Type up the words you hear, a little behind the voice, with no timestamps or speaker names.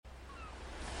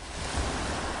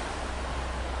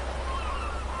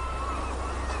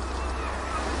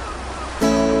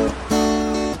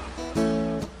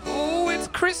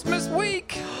Christmas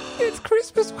week. It's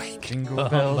Christmas week. Jingle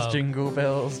bells, jingle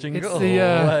bells, jingle It's the,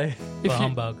 away.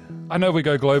 Humbug. I know we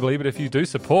go globally, but if you do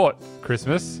support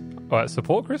Christmas,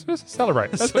 support Christmas?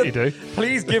 Celebrate. That's what you do.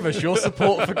 Please give us your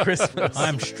support for Christmas.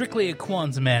 I'm strictly a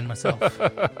Kwanzaa man myself.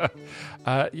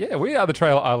 Yeah, we are the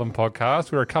Trailer Island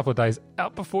podcast. We're a couple of days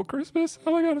out before Christmas.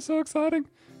 Oh my God, it's so exciting.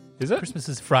 Is it? Christmas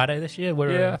is Friday this year.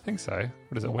 Yeah, I think so.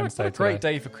 What is it, Wednesday What a great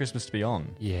today? day for Christmas to be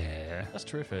on. Yeah. That's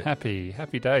terrific. Happy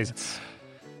days. It's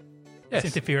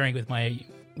Yes. interfering with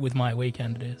my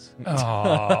weekend. It is.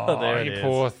 Oh, There it you is.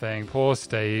 poor thing. Poor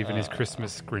Steve and his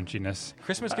Christmas grinchiness.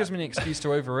 Christmas gives me an excuse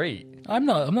to overeat. I'm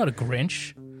not a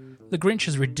Grinch. The Grinch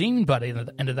is redeemed by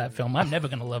the end of that film. I'm never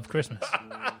going to love Christmas.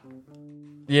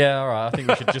 Yeah, all right. I think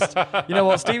we should just... You know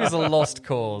what? Steve is a lost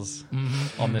cause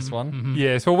on this one.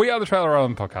 Yes, well, we are the Trailer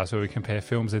Island podcast where we compare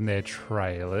films and their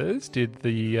trailers. Did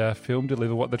the film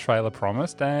deliver what the trailer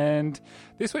promised? And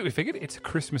this week we figured it's a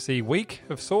Christmassy week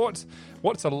of sorts.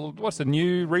 What's a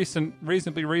new,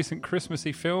 reasonably recent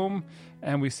Christmassy film?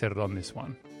 And we settled on this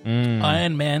one.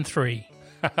 Iron Man 3.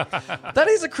 That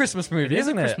is a Christmas movie, is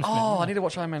a isn't it? Christmas Oh, I need to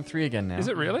watch Iron Man 3 again now. Is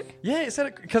it really? Yeah, it's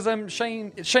because it's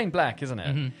Shane Black, isn't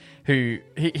it? Who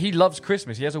he loves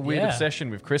Christmas. He has a weird Yeah.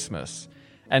 obsession with Christmas,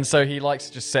 and so he likes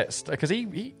to just set because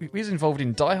he was involved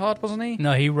in Die Hard, wasn't he?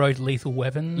 No, he wrote Lethal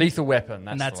Weapon. Lethal Weapon,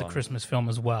 and that's the a one. Christmas film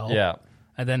as well. Yeah,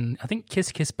 And then I think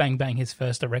Kiss Kiss Bang Bang, his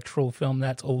first directorial film,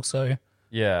 that's also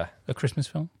yeah. a Christmas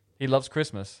film. He loves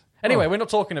Christmas. Anyway, we're not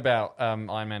talking about Iron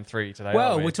Man 3 today.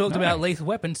 Well, are we? we talked about Lethal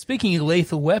Weapon. Speaking of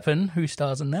Lethal Weapon, who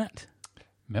stars in that?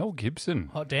 Mel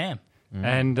Gibson. Hot damn.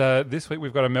 And this week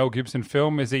we've got a Mel Gibson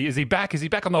film. Is he back? Is he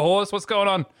back on the horse? What's going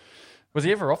on? Was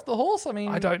he ever off the horse? I mean,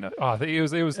 I don't know. Oh, I think he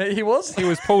was. He was. He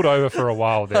was pulled over for a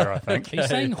while there, I think. Are you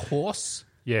saying horse?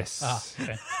 Yes.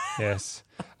 Okay. Yes.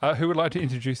 Who would like to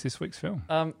introduce this week's film?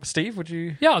 Steve, would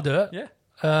you? Yeah, I'll do it.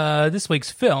 Yeah. This week's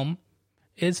film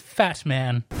is Fat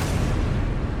Man.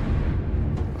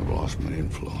 I've lost my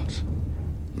influence.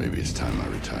 Maybe it's time I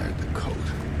retired the coat.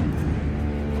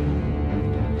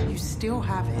 You still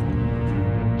have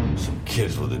it. Some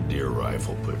kids with a deer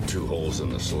rifle put 2 holes in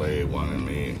the sleigh, one in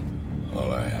me.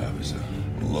 All I have is a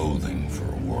loathing for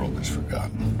a world that's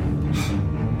forgotten.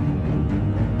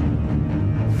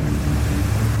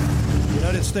 The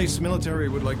United States military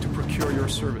would like to procure your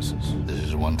services. This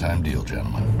is a one-time deal,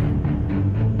 gentlemen.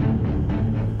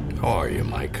 How are you,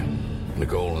 Mike?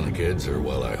 Nicole and the kids are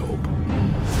well, I hope.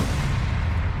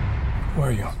 Who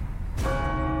are you?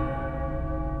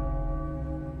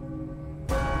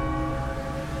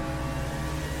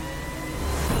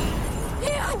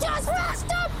 You just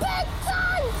rushed a big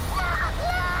gun,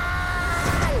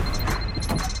 Batman!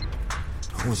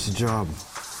 What's the job?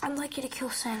 I'd like you to kill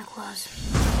Santa Claus.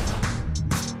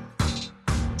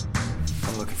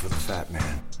 I'm looking for the Fat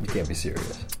Man. You can't be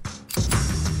serious.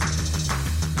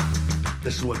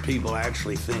 This is what people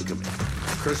actually think of me.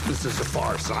 Christmas is a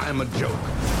farce. I am a joke.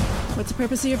 What's the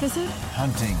purpose of your visit?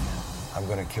 Hunting. I'm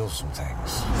gonna kill some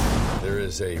things. There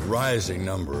is a rising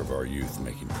number of our youth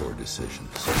making poor decisions.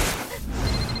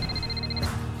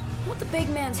 Want the big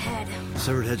man's head.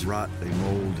 Severed heads rot, they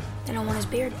mold. They don't want his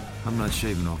beard. I'm not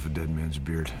shaving off a dead man's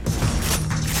beard.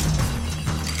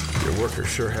 Your workers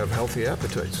sure have healthy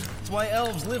appetites. That's why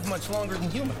elves live much longer than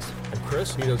humans. And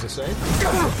Chris, he does the same?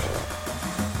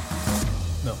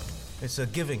 No, it's a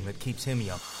giving that keeps him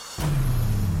young.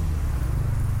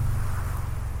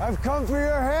 I've come for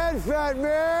your head, Fat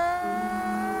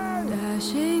Man!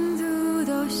 Dashing through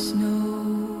the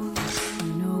snow.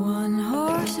 No one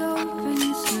horse open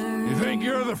sleigh. You think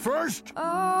you're the first?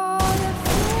 All the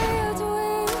fields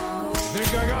will go.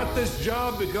 Think I got this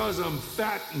job because I'm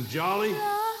fat and jolly?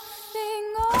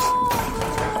 Laughing all the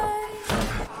way.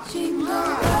 Jingle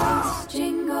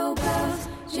bells,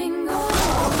 jingle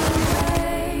all the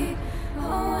way. Oh,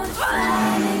 what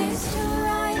fun it is to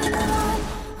ride in a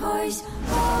one-horse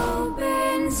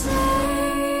open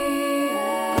sleigh.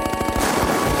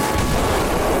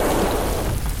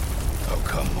 Oh,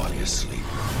 come while you sleep.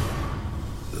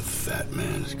 The Fat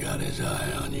Man's got his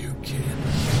eye on you, kid.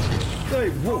 Hey,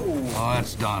 whoa! Oh,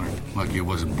 that's Donner. Lucky it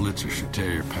wasn't Blitzer should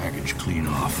tear your package clean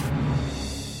off.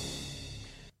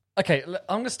 Okay, I'm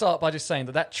going to start by just saying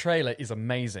that trailer is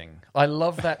amazing. I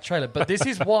love that trailer, but this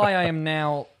is why I am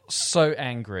now so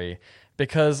angry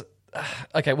because,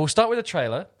 okay, we'll start with the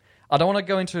trailer. I don't want to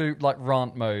go into like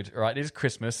rant mode, right? It is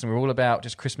Christmas and we're all about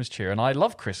just Christmas cheer, and I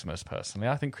love Christmas personally.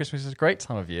 I think Christmas is a great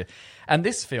time of year, and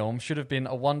this film should have been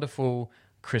a wonderful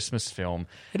Christmas film.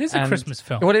 It is a Christmas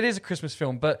film. Well, it is a Christmas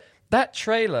film, but that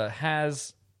trailer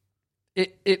has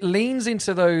it leans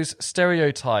into those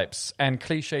stereotypes and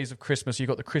cliches of Christmas. You've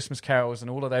got the Christmas carols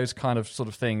and all of those kind of sort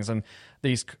of things, and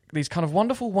these kind of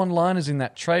wonderful one-liners in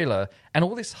that trailer, and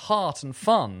all this heart and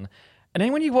fun. And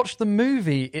then when you watch the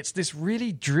movie, it's this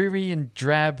really dreary and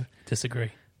drab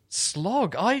Disagree.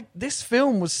 slog. This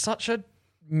film was such a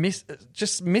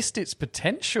just missed its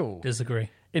potential. Disagree.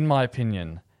 In my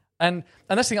opinion. And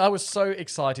that's the thing, I was so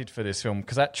excited for this film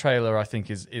because that trailer I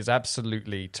think is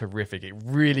absolutely terrific. It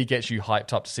really gets you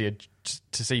hyped up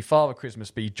to see Father Christmas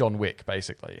be John Wick,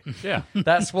 basically. Yeah.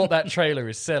 That's what that trailer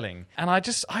is selling. And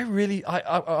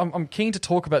I'm keen to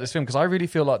talk about this film because I really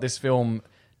feel like this film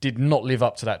did not live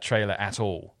up to that trailer at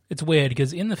all. It's weird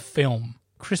because in the film,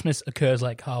 Christmas occurs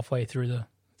like halfway through the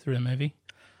movie.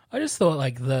 I just thought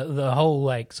like the whole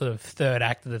like sort of third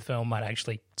act of the film might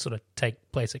actually sort of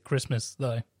take place at Christmas,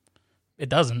 though it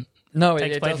doesn't. No, it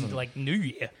takes place doesn't. into like New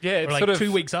Year. Yeah, it's or like sort of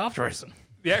 2 weeks after it.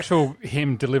 The actual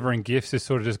him delivering gifts is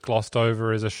sort of just glossed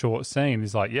over as a short scene.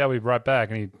 He's like, "Yeah, we'll be right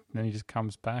back," and then he just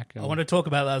comes back. And... I want to talk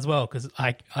about that as well because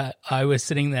I was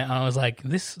sitting there and I was like,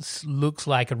 this looks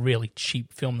like a really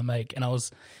cheap film to make, and I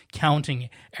was counting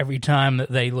every time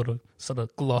that they sort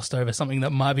of glossed over something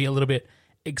that might be a little bit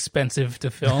expensive to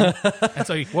film. And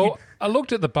so I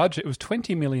looked at the budget. It was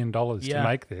 $20 million to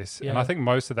make this, and I think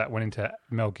most of that went into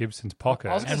Mel Gibson's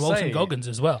pocket. And Walton Goggins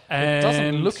as well. It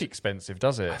doesn't look expensive,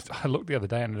 does it? I looked the other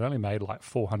day, and it only made like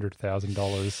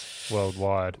 $400,000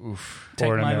 worldwide. Take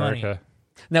or in my America. money.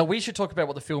 Now, we should talk about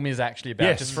what the film is actually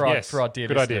about, just for our dear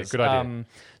Good listeners. idea.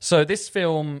 So this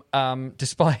film,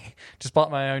 despite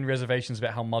my own reservations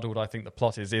about how muddled I think the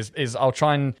plot is I'll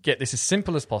try and get this as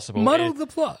simple as possible. Muddled the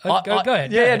plot? Go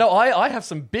ahead. Yeah, no, I have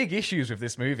some big issues with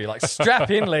this movie. Like,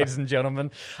 strap in, ladies and gentlemen.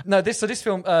 No, this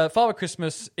film, Father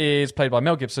Christmas, is played by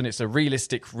Mel Gibson. It's a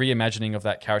realistic reimagining of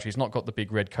that character. He's not got the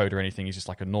big red coat or anything. He's just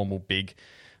like a normal big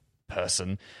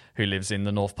person who lives in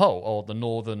the North Pole, or the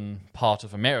northern part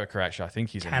of America, actually. I think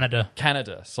he's Canada. in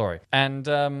Canada, sorry. And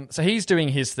so he's doing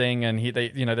his thing, and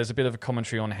there's a bit of a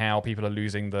commentary on how people are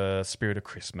losing the spirit of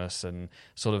Christmas, and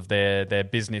sort of their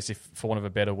business, if for want of a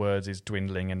better words, is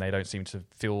dwindling, and they don't seem to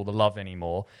feel the love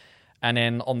anymore. And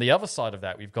then on the other side of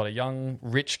that, we've got a young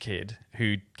rich kid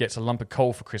who gets a lump of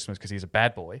coal for Christmas because he's a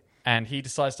bad boy. And he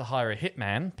decides to hire a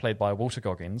hitman, played by Walter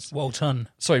Goggins. Walton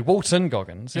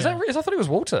Goggins. Is that? I thought it was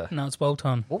Walter. No, it's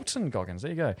Walton. Walton Goggins. There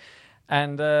you go.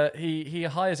 And he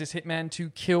hires this hitman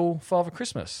to kill Father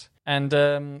Christmas. And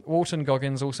Walton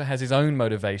Goggins also has his own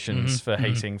motivations for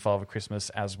hating Father Christmas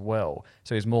as well.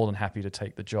 So he's more than happy to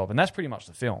take the job. And that's pretty much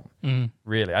the film,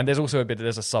 really. And there's also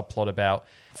there's a subplot about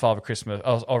Father Christmas,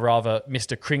 or rather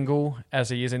Mr. Kringle, as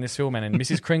he is in this film, and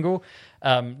Mrs. Kringle,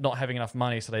 not having enough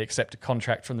money, so they accept a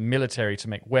contract from the military to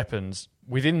make weapons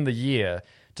within the year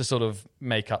to sort of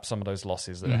make up some of those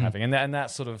losses that they're having. And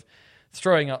that's sort of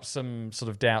throwing up some sort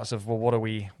of doubts of, well, what are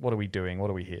we doing? What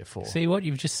are we here for? See, what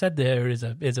you've just said there is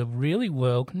a really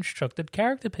well constructed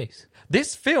character piece.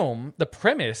 This film, the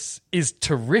premise is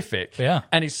terrific,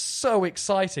 and is so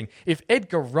exciting. If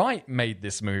Edgar Wright made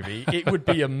this movie, it would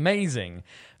be amazing.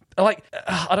 Like,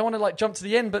 I don't want to like jump to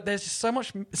the end, but there's just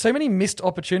so many missed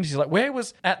opportunities. Like, where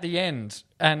was at the end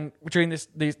and during this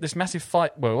massive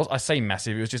fight? Well, I say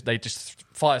massive. It was just they just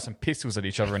fire some pistols at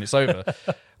each other and it's over.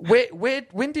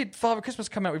 When did Father Christmas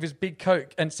come out with his big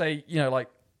coat and say, like,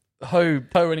 ho,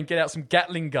 po, and get out some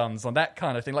Gatling guns on that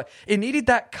kind of thing? Like, it needed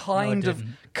that kind of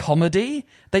comedy.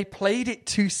 They played it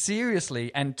too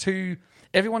seriously and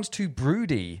everyone's too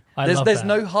broody. There's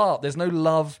no heart, there's no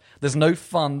love, there's no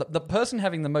fun. The person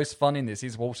having the most fun in this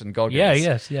is Walton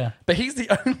Goggins. Yeah. But he's the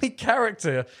only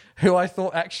character who I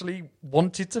thought actually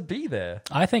wanted to be there.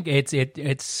 I think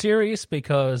it's serious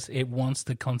because it wants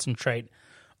to concentrate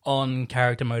on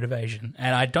character motivation,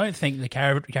 and I don't think the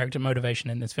character motivation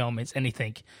in this film is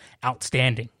anything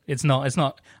outstanding. It's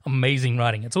not amazing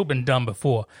writing. It's all been done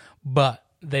before, but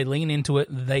they lean into it,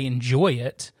 they enjoy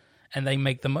it, and they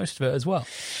make the most of it as well.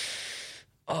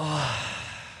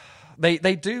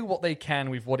 They do what they can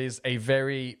with what is a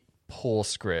very poor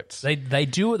script. They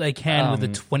do what they can with the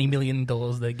 $20 million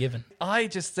they're given. I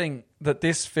just think that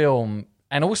this film,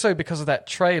 and also because of that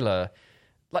trailer,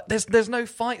 like there's no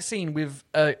fight scene with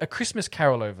a Christmas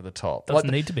Carol over the top. Doesn't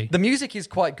need to be. The music is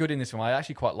quite good in this film. I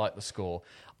actually quite like the score.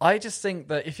 I just think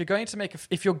that if you're going to make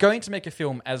a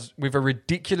film as with a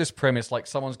ridiculous premise, like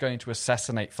someone's going to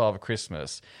assassinate Father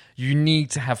Christmas, you need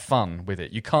to have fun with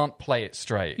it. You can't play it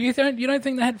straight. You don't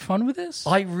think they had fun with this?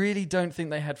 I really don't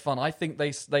think they had fun. I think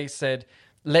they said,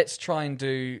 let's try and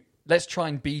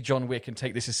be John Wick and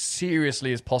take this as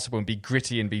seriously as possible and be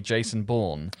gritty and be Jason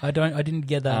Bourne. I didn't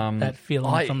get that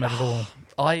feeling from it at all.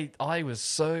 I was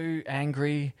so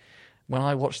angry when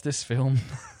I watched this film.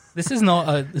 This is not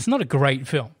a great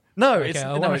film. No, Okay, it's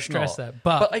I no, wanna it's stress not. that,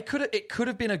 but- it could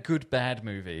have been a good bad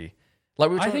movie. Like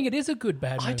we were I talking- think it is a good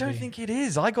bad movie. I don't think it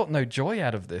is. I got no joy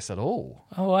out of this at all.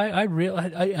 Oh, I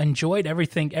enjoyed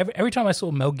everything. Every time I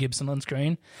saw Mel Gibson on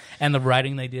screen and the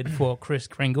writing they did for Chris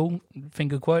Kringle,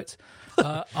 finger quotes,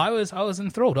 I was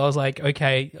enthralled. I was like,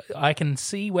 okay, I can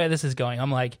see where this is going.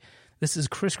 I'm like, this is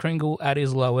Chris Kringle at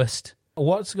his lowest.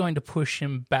 What's going to push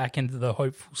him back into the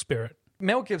hopeful spirit?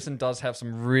 Mel Gibson does have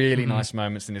some really nice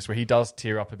moments in this where he does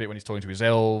tear up a bit when he's talking to his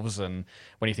elves and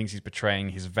when he thinks he's betraying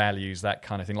his values, that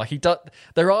kind of thing. Like he does,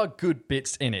 there are good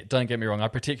bits in it. Don't get me wrong. I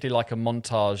particularly like a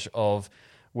montage of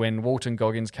when Walton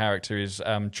Goggins' character is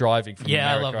driving from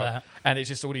America. I love that. And it's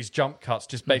just all these jump cuts,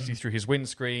 just basically through his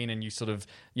windscreen, and you sort of,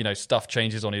 stuff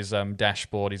changes on his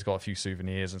dashboard. He's got a few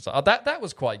souvenirs and stuff. That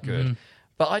was quite good.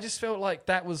 But I just felt like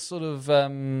that was sort of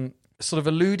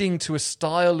alluding to a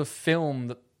style of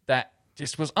film that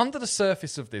just was under the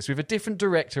surface of this, with a different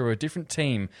director or a different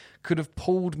team, could have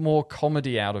pulled more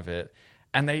comedy out of it.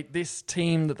 And this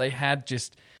team that they had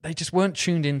they just weren't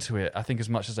tuned into it, I think, as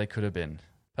much as they could have been.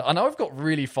 I know I've got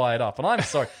really fired up, and I'm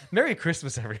sorry. Merry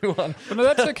Christmas, everyone. Well, no,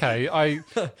 that's okay.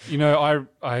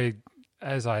 I,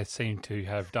 as I seem to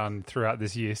have done throughout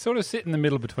this year, sort of sit in the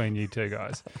middle between you two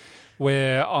guys,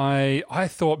 where I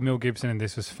thought Mel Gibson in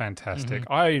this was fantastic.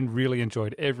 I really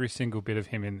enjoyed every single bit of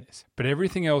him in this, but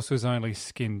everything else was only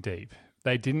skin deep.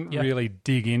 They didn't really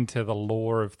dig into the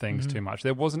lore of things too much.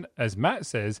 There wasn't, as Matt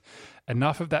says,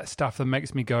 enough of that stuff that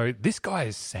makes me go, this guy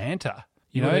is Santa.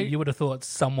 You would have thought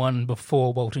someone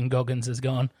before Walton Goggins has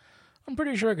gone, I'm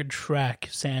pretty sure I could track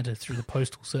Santa through the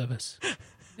postal service.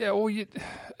 Yeah, well,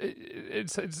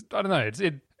 it's I don't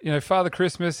know. Father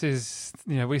Christmas is,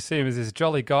 we see him as this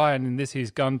jolly guy, and in this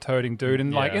he's gun-toting dude.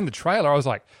 And like in the trailer, I was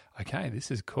like, okay, this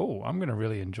is cool. I'm going to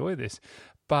really enjoy this.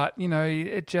 But,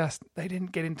 they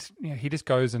didn't get into, he just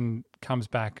goes and comes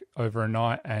back over a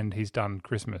night and he's done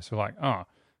Christmas. We're like, oh,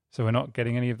 so we're not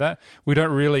getting any of that? We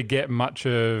don't really get much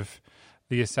of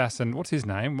the assassin. What's his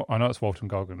name? I know it's Walton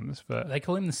Goggins, but They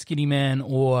call him the Skinny Man,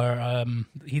 or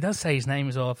he does say his name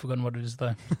as well. I've forgotten what it is,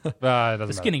 though.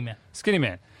 the Skinny Man. Skinny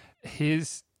Man.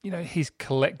 He's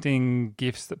collecting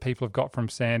gifts that people have got from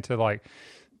Santa. Like,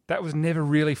 that was never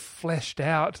really fleshed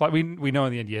out. Like, we know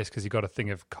in the end, yes, because he got a thing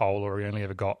of coal, or he only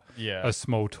ever got a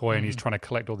small toy, and he's trying to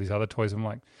collect all these other toys. I'm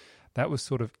like, that was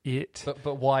sort of it.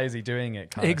 But why is he doing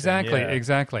it?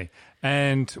 Exactly.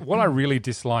 And what I really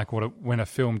dislike when a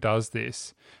film does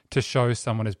this to show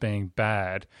someone as being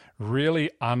bad, really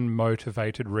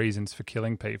unmotivated reasons for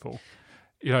killing people.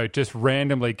 Just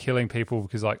randomly killing people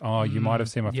because, like, oh, you might have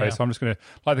seen my face, so I'm just going to...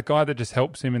 Like the guy that just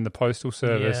helps him in the postal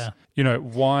service. Yeah.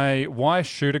 Why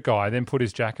shoot a guy, then put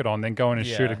his jacket on, then go in and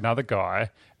shoot another guy,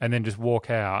 and then just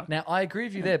walk out? Now, I agree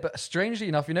with you there, but strangely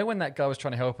enough, when that guy was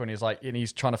trying to help her and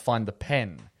he's trying to find the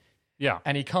pen... Yeah.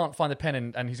 And he can't find the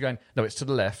pen, and he's going, no, it's to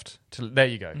the left. There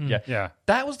you go. Yeah.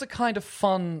 That was the kind of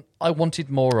fun I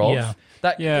wanted more of. Yeah.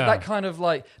 That kind of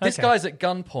like, this Okay. guy's at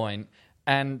gunpoint,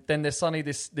 and then there's suddenly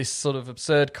this sort of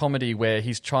absurd comedy where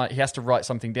he has to write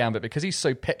something down, but because he's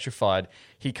so petrified,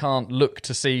 he can't look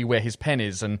to see where his pen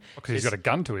is. And Because he's got a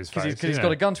gun to his face. Because he's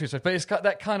got a gun to his face. But it's got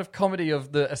that kind of comedy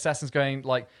of the assassins going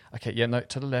like, okay, yeah, no,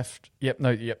 to the left. Yep, no,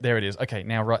 yep, there it is. Okay,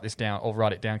 now write this down, or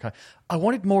write it down. I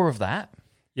wanted more of that.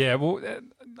 Yeah, well,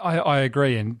 I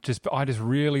agree, and I just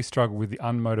really struggle with the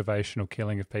unmotivational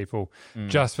killing of people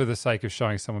just for the sake of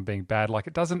showing someone being bad. Like,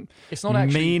 it's not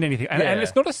actually mean anything, and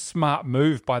it's not a smart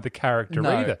move by the character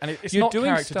either. And it's You're not doing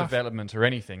character stuff, development or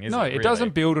anything, is it? No, Really? it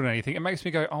doesn't build on anything. It makes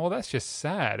me go, oh, well, that's just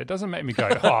sad. It doesn't make me go,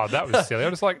 oh, that was silly.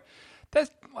 I'm just like,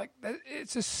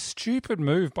 it's a stupid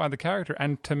move by the character,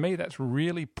 and to me, that's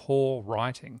really poor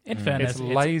writing. In fairness, it's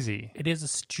lazy. It is a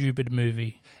stupid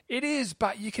movie. It is,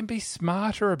 but you can be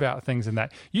smarter about things than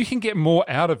that. You can get more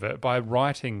out of it by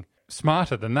writing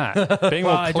smarter than that, being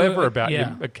more clever about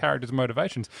your character's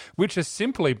motivations, which is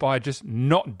simply by just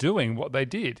not doing what they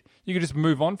did. You can just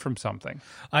move on from something.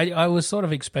 I was sort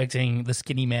of expecting the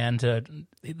Skinny Man to...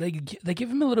 They give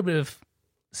him a little bit of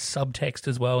subtext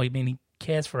as well. I mean, he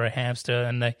cares for a hamster,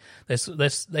 and they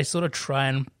sort of try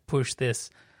and push this,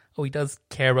 he does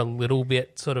care a little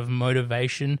bit sort of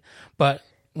motivation, but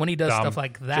when he does stuff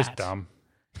like that, just dumb.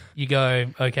 You go,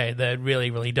 okay, they're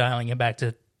really, really dialing it back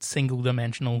to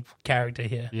single-dimensional character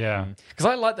here. Yeah. Because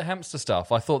I like the hamster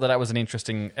stuff. I thought that was an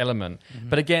interesting element.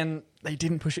 But again, they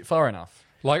didn't push it far enough.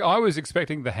 Like, I was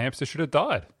expecting the hamster should have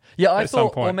died. Yeah, I at some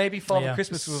thought, point. or maybe Father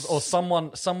Christmas was, or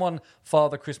someone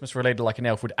Father Christmas related like an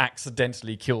elf would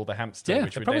accidentally kill the hamster. Yeah,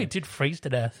 which they would probably then... did freeze to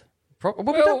death.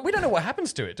 we don't know what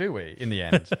happens to it, do we, in the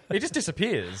end? It just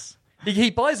disappears.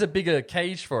 He buys a bigger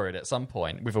cage for it at some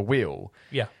point with a wheel.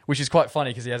 Yeah. Which is quite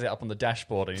funny because he has it up on the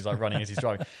dashboard and he's like running as he's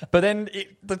driving. But then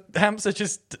the hamster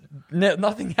just,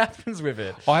 nothing happens with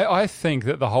it. I think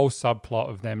that the whole subplot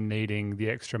of them needing the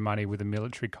extra money with a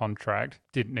military contract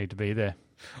didn't need to be there.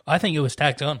 I think it was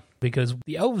tacked on because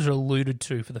the elves are alluded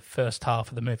to for the first half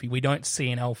of the movie. We don't see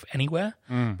an elf anywhere,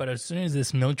 but as soon as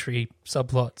this military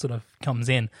subplot sort of comes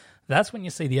in, that's when you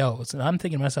see the elves. And I'm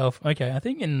thinking to myself, okay, I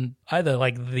think in either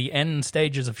like the end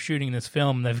stages of shooting this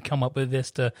film, they've come up with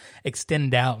this to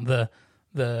extend out the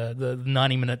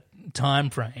 90-minute time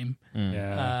frame.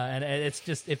 And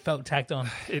it felt tacked on.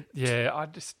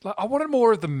 I wanted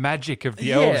more of the magic of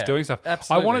the elves doing stuff.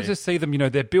 Absolutely. I wanted to see them,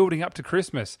 they're building up to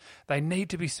Christmas. They need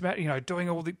to be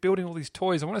building all these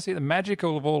toys. I want to see the magic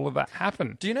of all of that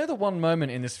happen. Do you know the one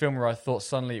moment in this film where I thought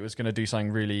suddenly it was going to do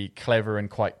something really clever and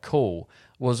quite cool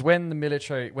was when the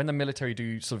military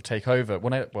do sort of take over.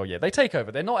 They take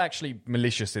over. They're not actually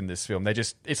malicious in this film.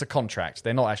 It's a contract.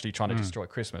 They're not actually trying to destroy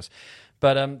Christmas.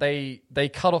 But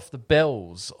they cut off the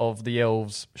bells of the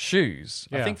elves' shoes.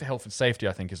 I think for health and safety,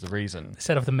 I think is the reason.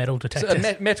 Set off the metal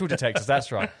detectors. Metal detectors,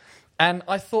 that's right. And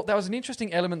I thought that was an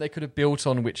interesting element they could have built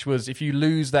on, which was if you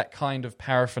lose that kind of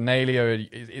paraphernalia,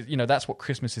 that's what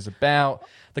Christmas is about.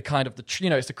 The kind of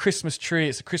it's the Christmas tree,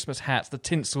 it's the Christmas hats, the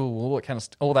tinsel,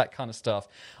 all that kind of stuff.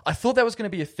 I thought that was going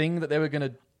to be a thing that they were going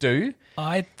to do.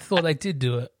 I thought they did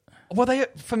do it. Well,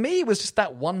 for me, it was just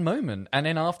that one moment. And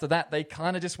then after that, they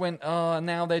kind of just went, oh,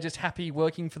 now they're just happy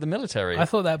working for the military. I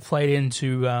thought that played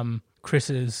into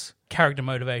Chris's character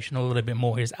motivation a little bit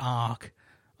more, his arc.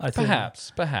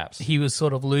 Perhaps. He was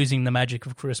sort of losing the magic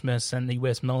of Christmas, and the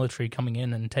US military coming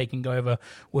in and taking over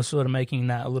was sort of making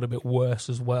that a little bit worse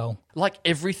as well. Like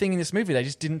everything in this movie, they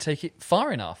just didn't take it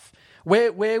far enough.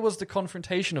 Where was the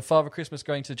confrontation of Father Christmas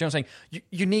going to the general saying,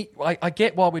 you need, I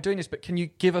get why we're doing this, but can you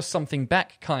give us something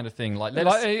back kind of thing? Like, let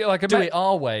us do it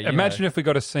our way. Imagine if we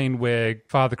got a scene where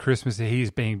Father Christmas, he's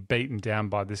being beaten down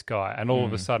by this guy, and all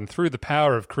of a sudden, through the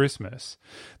power of Christmas,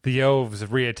 the elves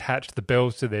have reattached the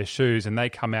bells to their shoes, and they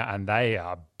come out and they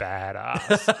are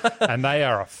badass. And they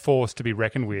are a force to be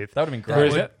reckoned with. That would have been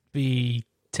great. That would be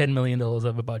 $10 million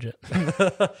over budget. You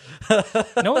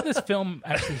know what this film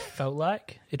actually felt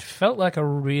like? It felt like a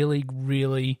really,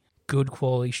 really good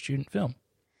quality student film.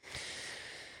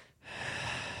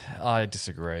 I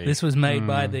disagree. This was made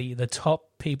by the top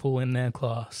people in their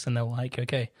class, and they're like,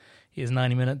 okay, here's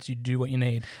 90 minutes, you do what you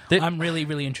need. I'm really,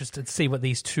 really interested to see what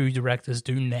these two directors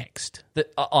do next.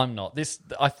 I'm not.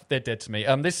 They're dead to me.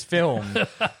 This film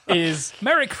is...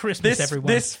 Merry Christmas, everyone.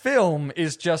 This film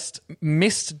is just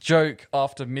missed joke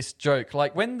after missed joke.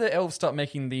 Like, when the elves start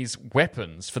making these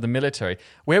weapons for the military,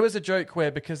 where was a joke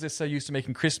where, because they're so used to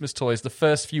making Christmas toys, the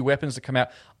first few weapons that come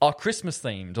out are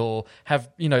Christmas-themed or have,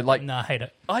 No, I hate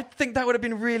it. I think that would have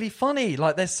been really funny.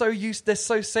 Like, they're so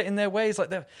set in their ways.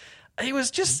 Like, it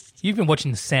was just... You've been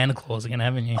watching Santa Claus again,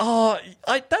 haven't you? Oh,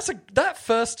 that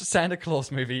first Santa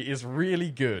Claus movie is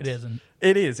really good. It isn't.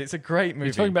 It is. It's a great movie.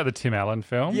 You're talking about the Tim Allen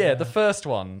film? Yeah, the first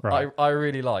one. Right. I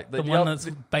really like. The one that's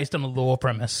based on a lore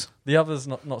premise. The others,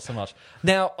 not so much.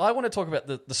 Now, I want to talk about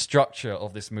the structure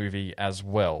of this movie as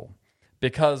well,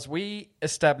 because we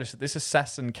established that this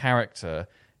assassin character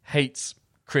hates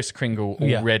Kris Kringle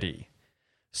already. Yeah.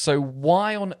 So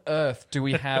why on earth do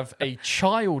we have a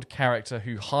child character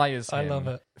who hires him? I love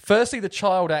it. Firstly, the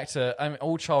child actor,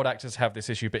 all child actors have this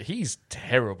issue, but he's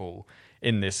terrible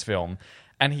in this film.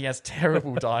 And he has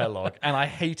terrible dialogue. And I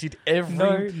hated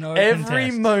every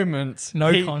moment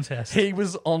contest. He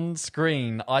was on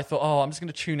screen. I thought, I'm just going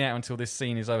to tune out until this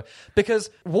scene is over.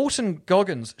 Because Walton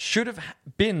Goggins should have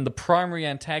been the primary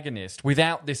antagonist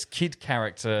without this kid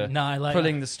character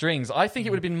pulling the strings. I think it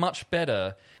would have been much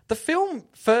better. The film,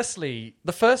 firstly,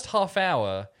 the first half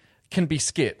hour can be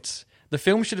skipped. The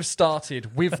film should have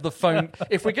started with the phone.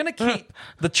 If we're going to keep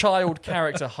the child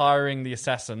character hiring the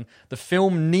assassin, the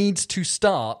film needs to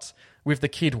start with the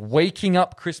kid waking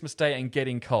up Christmas Day and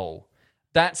getting coal.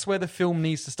 That's where the film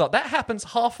needs to start. That happens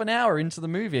half an hour into the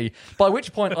movie, by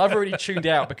which point I've already tuned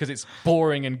out because it's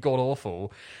boring and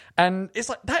god-awful. And it's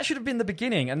like, that should have been the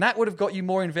beginning, and that would have got you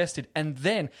more invested. And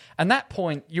then, at that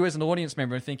point, you as an audience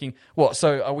member are thinking, what,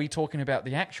 so are we talking about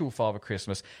the actual Father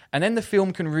Christmas? And then the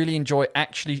film can really enjoy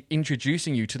actually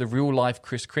introducing you to the real-life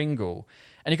Kris Kringle.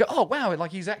 And you go, oh, wow,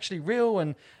 like he's actually real.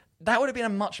 And that would have been a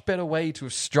much better way to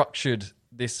have structured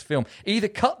this film. Either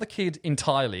cut the kid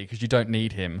entirely because you don't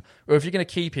need him, or if you're going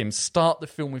to keep him, start the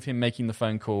film with him making the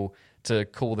phone call to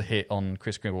call the hit on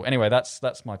Kris Kringle. Anyway, that's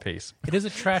my piece. It is a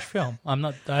trash film. I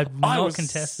will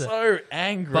contest it. So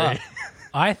angry.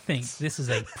 I think this is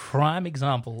a prime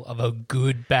example of a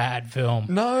good bad film.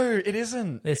 No, it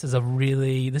isn't. This is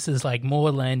like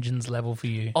Mortal Engines level for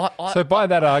you. So by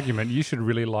that argument, you should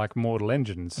really like Mortal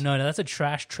Engines. No, that's a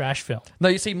trash film. No,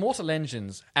 you see, Mortal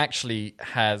Engines actually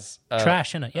has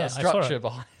Trash in it. Yeah, a I saw structure it.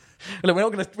 behind. Look,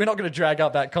 we're not gonna drag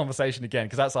out that conversation again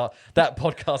because that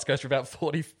podcast goes for about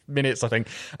 40 minutes, I think.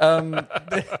 I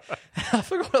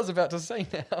forgot what I was about to say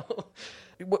now.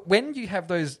 When you have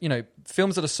those,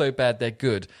 films that are so bad they're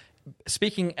good.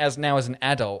 Speaking as an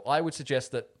adult, I would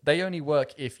suggest that they only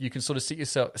work if you can sort of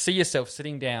see yourself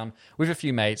sitting down with a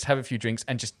few mates, have a few drinks,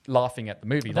 and just laughing at the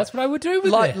movie. That's what I would do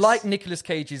with like, this. Like Nicolas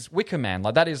Cage's Wicker Man.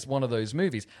 Like, that is one of those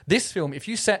movies. This film, if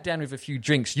you sat down with a few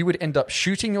drinks, you would end up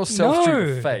shooting yourself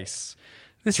through the face.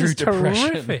 This through is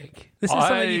depression. terrific. This is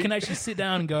something you can actually sit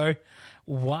down and go,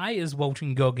 why is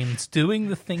Walton Goggins doing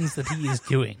the things that he is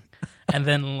doing? And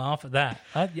then laugh at that.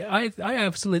 I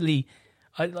absolutely...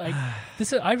 I've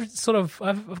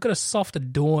got a soft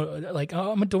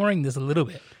I'm adoring this a little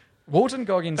bit. Walton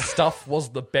Goggins' stuff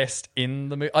was the best in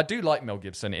the movie. I do like Mel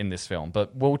Gibson in this film,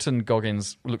 but Walton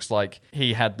Goggins looks like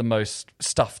he had the most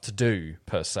stuff to do,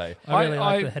 per se. I really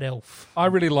like the head elf. I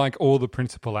really like all the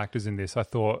principal actors in this. I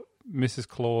thought Mrs.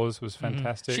 Claus was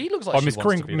fantastic. She looks like Miss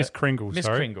wants to be Miss that. Kringle, Miss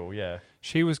sorry. Kringle, yeah.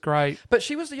 She was great. But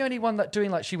she was the only one that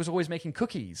she was always making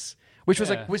cookies, which was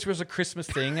a Christmas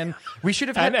thing, and we should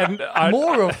have had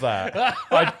more of that.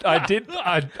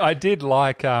 I did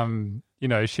like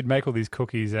she'd make all these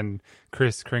cookies, and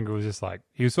Chris Kringle was just like,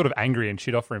 he was sort of angry, and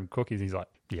she'd offer him cookies. He's like,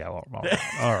 yeah, all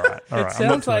right. It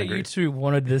sounds like you two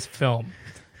wanted this film.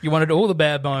 You wanted all the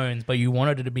bare bones, but you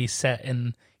wanted it to be set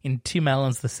in Tim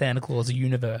Allen's The Santa Claus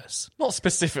universe. Not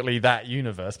specifically that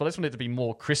universe, but I just wanted it to be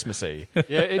more Christmassy.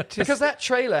 Because that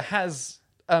trailer has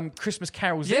Christmas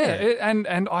carols in it.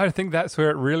 And I think that's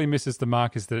where it really misses the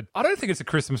mark, is that I don't think it's a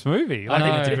Christmas movie. I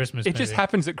think it's a Christmas movie. It just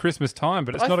happens at Christmas time,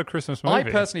 but it's not a Christmas movie. I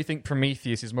personally think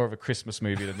Prometheus is more of a Christmas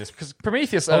movie than this, because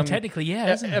Prometheus... technically,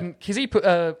 yeah, isn't it? Because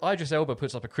Idris Elba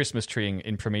puts up a Christmas tree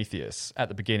in Prometheus at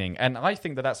the beginning, and I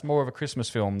think that's more of a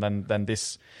Christmas film than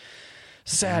this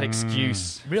sad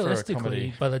excuse. Realistically, for a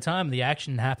comedy. by the time the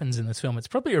action happens in this film, it's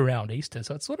probably around Easter,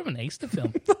 so it's sort of an Easter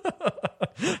film.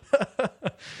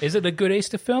 Is it a good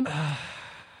Easter film?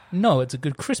 No, it's a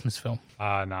good Christmas film. No,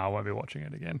 I won't be watching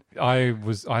it again. I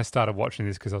started watching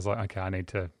this because I was like, okay, I need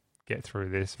to get through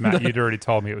this. Matt, you'd already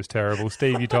told me it was terrible.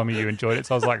 Steve, you told me you enjoyed it.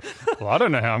 So I was like, well, I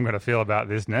don't know how I'm going to feel about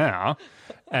this now.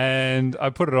 And I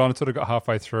put it on, sort of got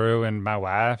halfway through, and my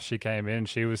wife, she came in,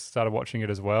 she started watching it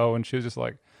as well, and she was just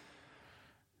like,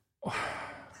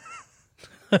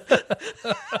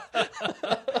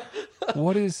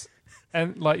 what is...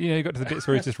 And you got to the bits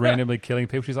where he's just randomly killing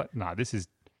people. She's like, it's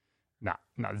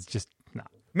just...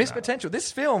 Missed potential.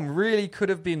 This film really could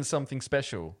have been something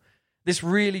special. This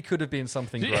really could have been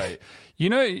something great. You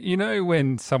know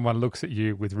when someone looks at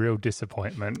you with real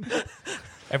disappointment?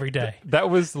 Every day. That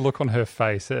was the look on her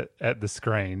face at the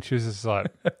screen. She was just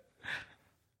like,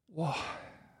 whoa.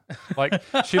 Like,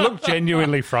 she looked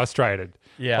genuinely frustrated.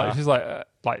 Yeah. Like, she's like, I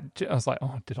was like,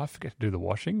 oh, did I forget to do the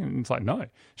washing? And it's like, no.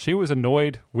 She was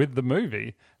annoyed with the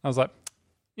movie. I was like,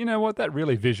 you know what? That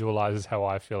really visualizes how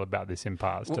I feel about this in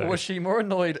parts too. Was she more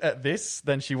annoyed at this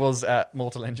than she was at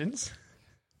Mortal Engines?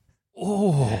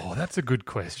 Oh, that's a good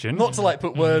question. Not to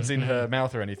put words in her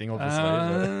mouth or anything, obviously.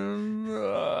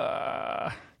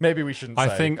 Maybe we shouldn't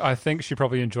say. I think she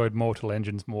probably enjoyed Mortal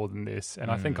Engines more than this, and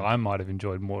I think I might have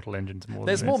enjoyed Mortal Engines more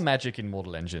There's than this. more magic in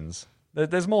Mortal Engines.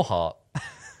 There's more heart.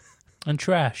 And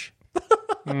trash.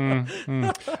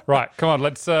 Right, come on,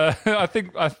 let's... I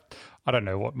don't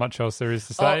know what much else there is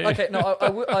to say. Okay, no,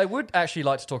 I would actually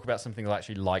like to talk about something I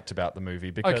actually liked about the movie,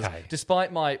 because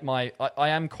despite I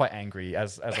am quite angry,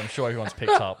 as I'm sure everyone's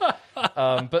picked up.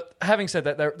 But having said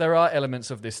that, there are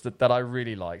elements of this that I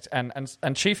really liked,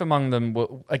 and chief among them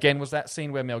was that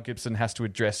scene where Mel Gibson has to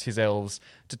address his elves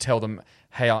to tell them,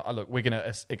 "Hey, look, we're going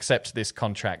to accept this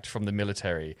contract from the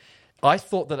military." I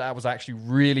thought that was actually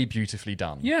really beautifully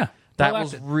done. Yeah, that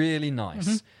was really nice.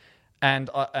 Mm-hmm.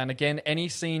 And again, any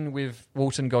scene with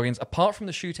Walton Goggins, apart from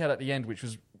the shootout at the end, which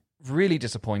was really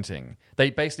disappointing,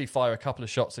 they basically fire a couple of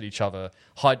shots at each other,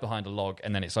 hide behind a log,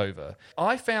 and then it's over.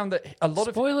 I found that a lot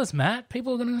spoilers, Matt.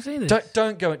 People are going to see this.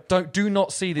 Do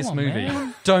not see this movie.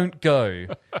 Man. Don't go.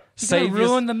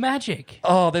 Ruin the magic.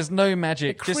 Oh, there's no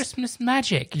magic. Christmas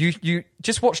magic. You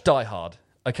just watch Die Hard.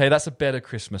 Okay, that's a better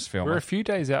Christmas film. We're a few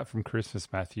days out from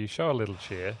Christmas, Matthew. Show a little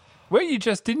cheer.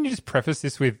 Didn't you just preface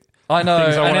this with, I know,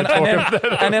 things I want to talk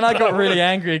about. and then I got really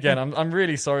angry again. I'm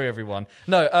really sorry, everyone.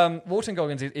 No, Walton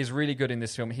Goggins is really good in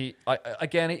this film. He's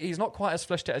not quite as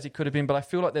fleshed out as he could have been, but I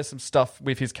feel like there's some stuff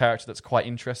with his character that's quite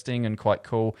interesting and quite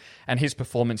cool, and his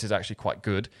performance is actually quite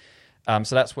good.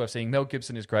 So that's worth seeing. Mel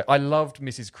Gibson is great. I loved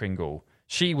Mrs. Kringle.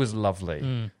 She was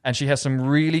lovely, and she has some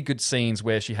really good scenes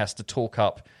where she has to talk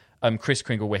up Kris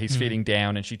Kringle, where he's feeling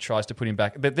down, and she tries to put him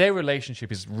back. But their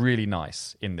relationship is really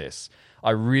nice in this.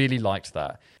 I really liked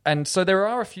that. And so there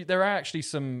are actually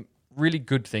some really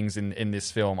good things in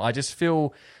this film. I just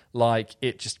feel like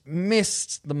it just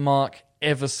missed the mark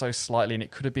ever so slightly, and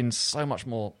it could have been so much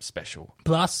more special.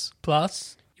 Plus,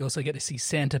 you also get to see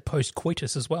Santa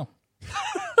post-coitus as well.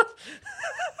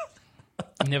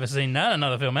 You've never seen that in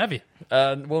another film, have you?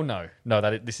 Well, no,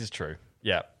 this is true.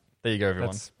 Yeah, there you go,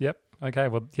 everyone. Yep. Okay.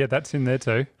 Well, yeah, that's in there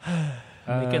too.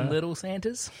 Making little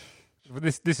Santas.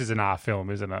 This is an R film,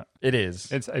 isn't it? It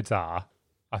is. It's R.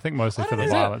 I think mostly for the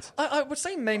Is it? violence. I would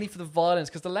say mainly for the violence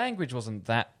because the language wasn't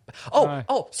that.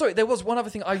 No. Sorry. There was one other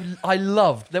thing I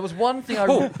loved. There was one thing I.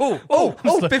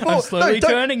 I'm slowly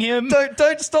turning him.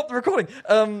 Don't stop the recording.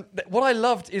 What I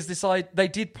loved is this. They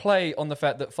did play on the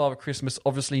fact that Father Christmas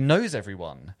obviously knows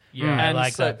everyone. Yeah, I and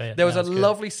like so that bit. There was That a good.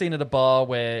 lovely scene at a bar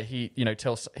where he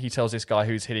tells this guy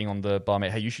who's hitting on the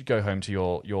barmaid, hey, you should go home to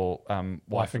your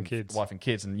wife and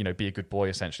kids, and be a good boy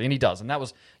essentially, and he does, and that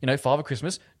was Father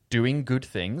Christmas doing good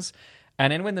things.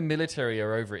 And then when the military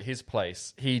are over at his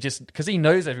place, he just, because he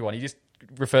knows everyone, he just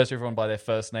refers to everyone by their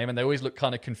first name, and they always look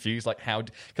kind of confused, like how,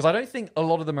 because I don't think a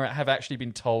lot of them have actually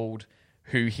been told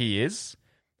who he is.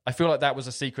 I feel like that was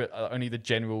a secret only the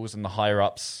generals and the higher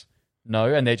ups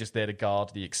know, and they're just there to guard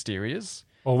the exteriors.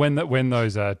 Or when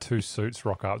those two suits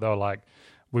rock up, they were like,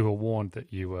 we were warned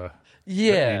that you were.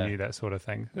 That you knew that sort of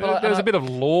thing. But there's a bit of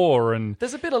lore and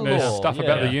there's a bit of there's lore, stuff yeah.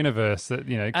 about the universe that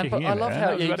But kicking I in. love there.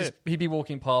 how That was about he'd be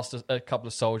walking past a couple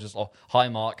of soldiers, or hi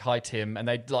Mark, hi Tim, and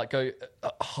they'd like go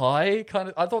hi, kind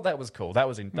of. I thought that was cool. That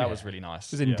was was really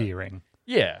nice. It was endearing.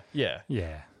 Yeah.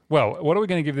 Yeah. Well, what are we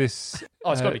going to give this?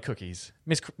 Oh, it's got to be cookies.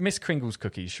 Miss Kringle's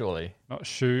cookies, surely. Not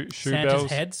shoe Santa's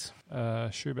bells. heads.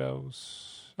 Shoe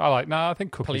bells. I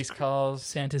think cookies. Police cars.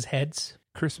 Santa's heads.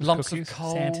 Christmas Lumps cookies. of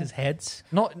coal. Santa's heads.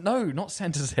 Not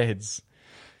Santa's heads.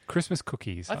 Christmas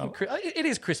cookies. I think it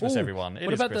is Christmas, everyone. It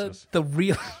What is about Christmas. the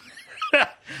real...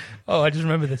 Oh, I just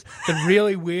remember this. The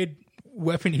really weird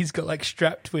weapon he's got like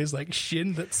strapped to his like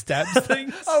shin that stabs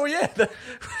things. Oh yeah.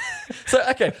 So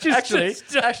okay, actually,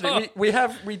 just-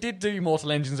 we did do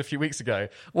Mortal Engines a few weeks ago.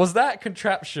 Was that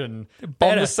contraption on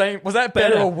Better. the same? Was that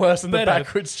better or worse than the Better.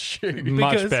 backwards shoe?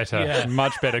 much because- better. yeah.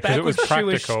 Much better because it was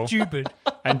Backwards shoe practical is stupid.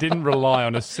 and didn't rely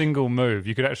on a single move.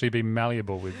 You could actually be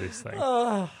malleable with this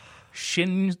thing.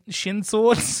 Shin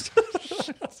swords.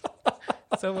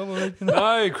 So what we're looking at?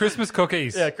 No, Christmas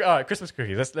cookies. Yeah, all right, Christmas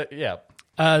cookies. Yeah.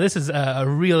 This is a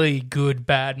really good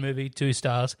bad movie. 2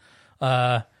 stars.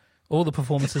 All the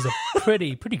performances are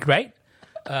pretty great.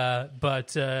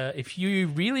 But if you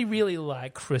really, really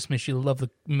like Christmas, you love the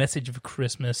message of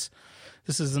Christmas,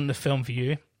 this isn't the film for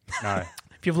you. No.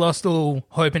 If you've lost all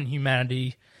hope in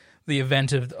humanity, the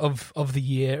event of the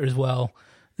year as well,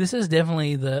 this is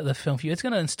definitely the film for you. It's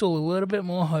going to instill a little bit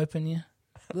more hope in you.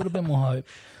 A little bit more hope.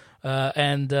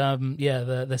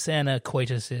 The Santa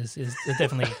coitus is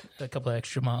definitely a couple of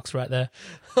extra marks right there.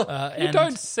 You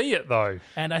don't see it though.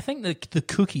 And I think the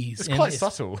cookies... It's quite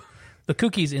subtle. The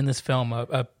cookies in this film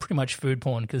are pretty much food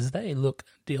porn because they look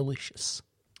delicious.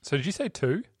 So did you say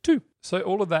 2? 2. So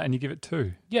all of that and you give it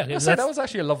 2? Yeah, So that was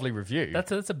actually a lovely review.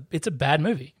 it's a bad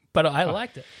movie, but I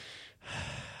liked it.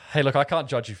 Hey, look, I can't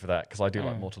judge you for that because I do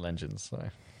like Mortal Engines. So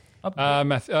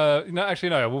No, actually,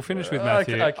 no. We'll finish with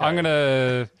Matthew. Okay. I'm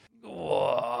gonna.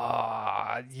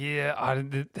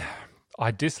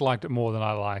 I disliked it more than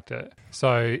I liked it.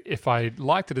 So if I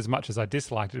liked it as much as I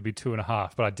disliked it, it'd be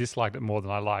 2.5. But I disliked it more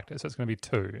than I liked it, so it's going to be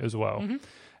 2 as well. Mm-hmm.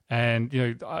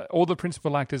 And all the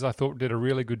principal actors I thought did a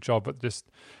really good job at just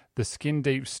the skin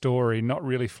deep story, not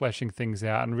really fleshing things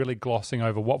out and really glossing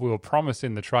over what we were promised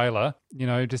in the trailer.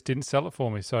 Just didn't sell it for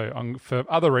me. So for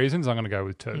other reasons, I'm going to go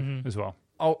with 2 as well.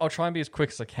 I'll try and be as quick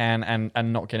as I can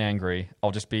and not get angry. I'll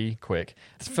just be quick.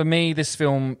 For me, this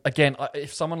film, again,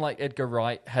 if someone like Edgar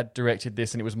Wright had directed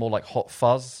this and it was more like Hot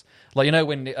Fuzz, like,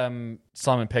 when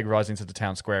Simon Pegg rides into the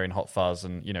town square in Hot Fuzz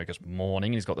and, he goes morning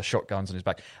and he's got the shotguns on his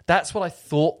back. That's what I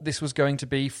thought this was going to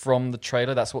be from the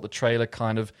trailer. That's what the trailer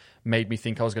kind of made me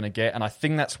think I was going to get. And I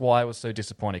think that's why I was so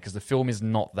disappointed because the film is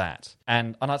not that.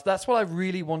 And that's what I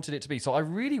really wanted it to be. So I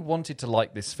really wanted to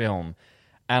like this film.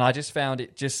 And I just found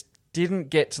it just didn't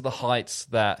get to the heights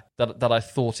that I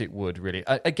thought it would, really.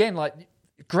 Again, like,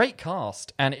 great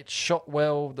cast, and it's shot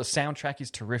well. The soundtrack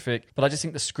is terrific, but I just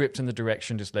think the script and the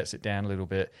direction just lets it down a little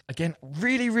bit. Again,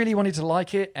 really, really wanted to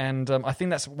like it, and I think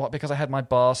that's because I had my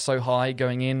bar so high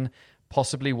going in,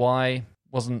 possibly why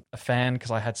wasn't a fan,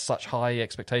 because I had such high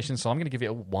expectations. So I'm going to give it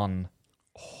a 1.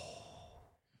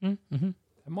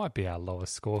 It might be our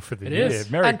lowest score for the It year.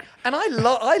 is. And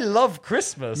I love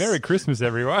Christmas. Merry Christmas,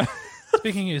 everyone.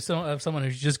 Speaking of someone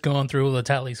who's just gone through all the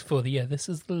tallies for the year, this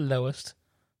is the lowest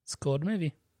scored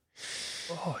movie.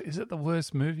 Oh, is it the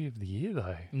worst movie of the year,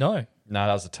 though? No. No,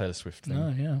 that was a Taylor Swift thing.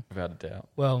 No, yeah. Without a doubt.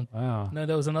 Well, Wow. no,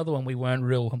 there was another one we weren't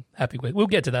real happy with. We'll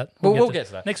get to that. We'll get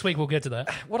to that. Next week, we'll get to that.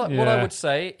 What I would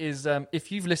say is,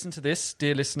 if you've listened to this,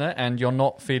 dear listener, and you're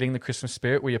not feeling the Christmas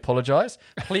spirit, we apologise.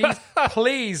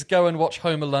 Please go and watch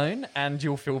Home Alone, and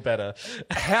you'll feel better.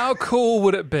 How cool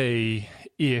would it be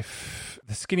if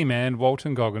the skinny man,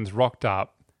 Walton Goggins, rocked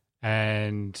up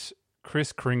and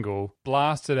Kris Kringle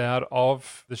blasted out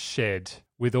of the shed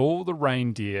with all the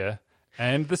reindeer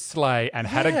and the sleigh and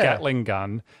had a Yeah. Gatling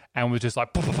gun and was just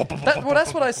like...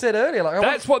 That's what I said earlier. Like,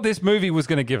 That's what this movie was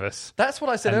going to give us. That's what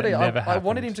I said And it earlier. never I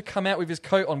wanted happened. him to come out with his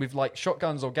coat on with like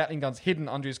shotguns or Gatling guns hidden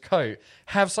under his coat,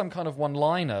 have some kind of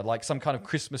one-liner, like some kind of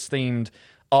Christmas-themed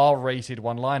R-rated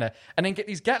one-liner, and then get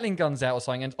these Gatling guns out or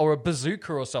something, or a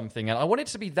bazooka or something. And I want it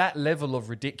to be that level of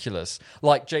ridiculous,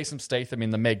 like Jason Statham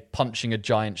in The Meg punching a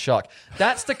giant shark.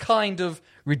 That's the kind of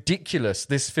ridiculous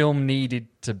this film needed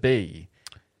to be.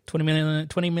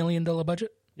 $20 million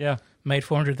budget, Yeah. made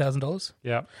 $400,000.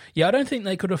 Yeah. Yeah, I don't think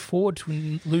they could afford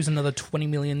to lose another $20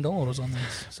 million on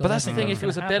this. So But that's the I don't thing, think if it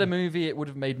was a gonna better happen. movie, it would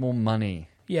have made more money.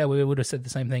 Yeah, we would have said the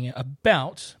same thing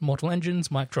about Mortal Engines,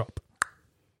 mic drop.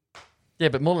 Yeah,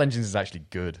 but Mortal Engines is actually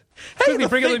good. Quickly,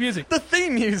 bring up the music. The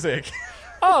theme music.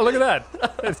 Oh, look at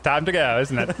that. It's time to go,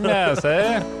 isn't it? No,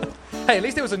 sir. Hey, at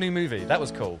least it was a new movie. That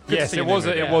was cool. Good to Yes, see it a new was.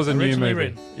 movie. It was a new Originally movie.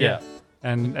 written. Yeah.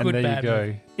 And Good, there you bad go.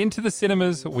 movie. Into the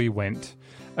cinemas we went.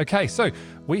 Okay, so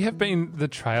we have been the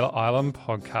Trailer Island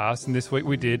podcast, and this week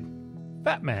we did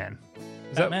Fat Man.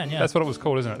 Fat Man, yeah. That's what it was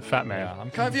called, isn't it? Fat Man. Yeah,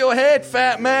 I'm coming for your head,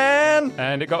 fat man.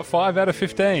 And it got 5 out of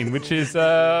 15, which is,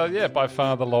 by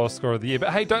far the lowest score of the year. But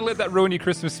hey, don't let that ruin your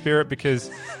Christmas spirit because,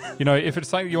 if it's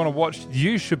something you want to watch,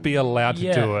 you should be allowed to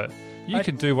Yeah. do it. You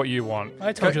can do what you want.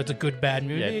 I told you it's a good, bad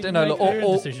movie. Yeah, You no, make look, your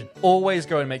own decision. always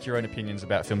go and make your own opinions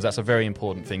about films. That's a very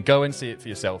important thing. Go and see it for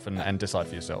yourself and decide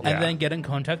for yourself. And then get in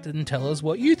contact and tell us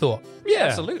what you thought. Yeah,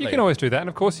 absolutely. You can always do that. And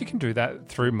of course, you can do that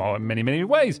through many, many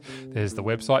ways. There's the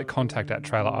website,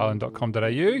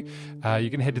 contact@trailerisland.com.au. You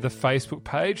can head to the Facebook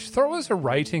page. Throw us a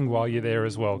rating while you're there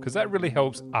as well, because that really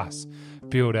helps us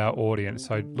build our audience.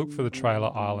 So look for the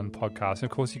Trailer Island podcast. And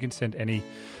of course, you can send any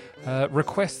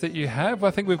requests that you have.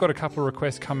 I think we've got a couple of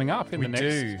requests coming up over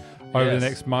the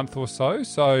next month or so.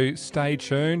 So stay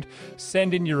tuned,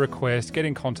 send in your request, get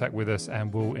in contact with us,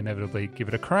 and we'll inevitably give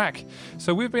it a crack.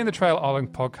 So we've been the Trailer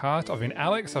Island podcast. I've been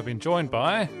Alex. I've been joined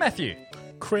by Matthew.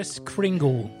 Kris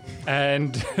Kringle.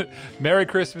 And Merry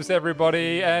Christmas,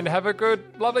 everybody, and have a good,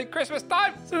 lovely Christmas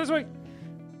time. See you this week.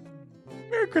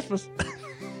 Merry Christmas.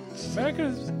 Merry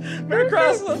Christmas. Merry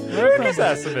Christmas. Merry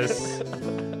Christmas.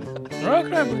 Merry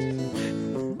Christmas.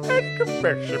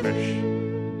 Merry Christmas.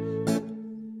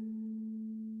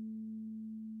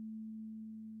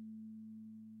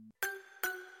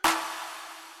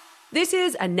 This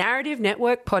is a Narrative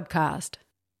Network podcast.